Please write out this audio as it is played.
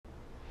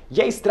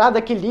E a estrada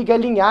que liga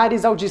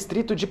Linhares ao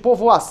distrito de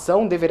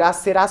Povoação deverá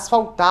ser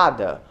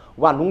asfaltada.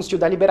 O anúncio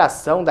da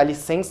liberação da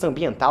licença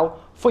ambiental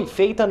foi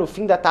feita no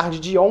fim da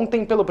tarde de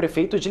ontem pelo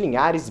prefeito de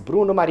Linhares,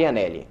 Bruno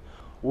Marianelli.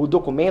 O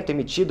documento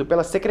emitido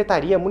pela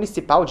Secretaria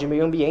Municipal de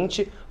Meio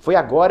Ambiente foi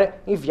agora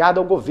enviado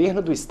ao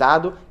governo do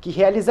estado, que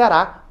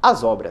realizará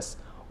as obras.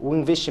 O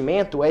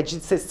investimento é de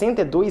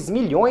 62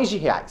 milhões de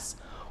reais.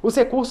 Os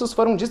recursos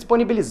foram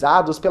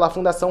disponibilizados pela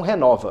Fundação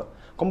Renova,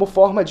 como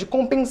forma de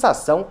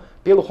compensação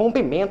pelo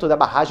rompimento da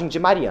barragem de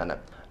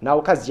Mariana. Na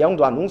ocasião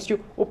do anúncio,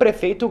 o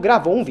prefeito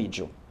gravou um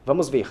vídeo.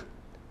 Vamos ver.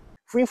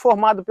 Fui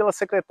informado pela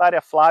secretária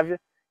Flávia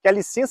que a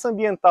licença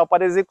ambiental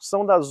para a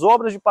execução das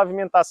obras de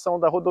pavimentação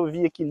da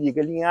rodovia que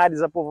liga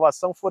Linhares à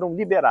Povoação foram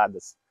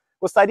liberadas.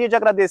 Gostaria de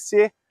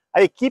agradecer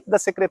à equipe da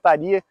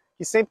secretaria,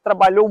 que sempre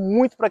trabalhou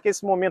muito para que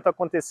esse momento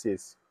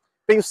acontecesse.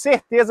 Tenho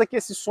certeza que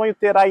esse sonho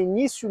terá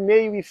início,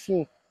 meio e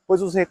fim,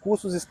 pois os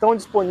recursos estão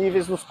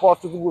disponíveis nos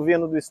cofres do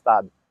governo do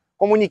estado.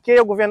 Comuniquei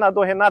ao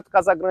governador Renato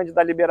Casagrande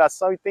da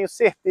liberação e tenho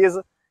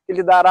certeza que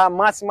ele dará a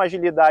máxima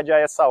agilidade a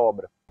essa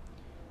obra.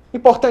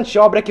 Importante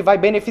obra que vai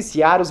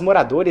beneficiar os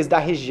moradores da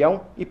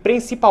região e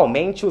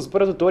principalmente os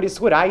produtores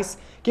rurais,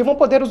 que vão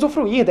poder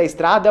usufruir da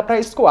estrada para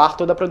escoar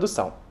toda a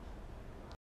produção.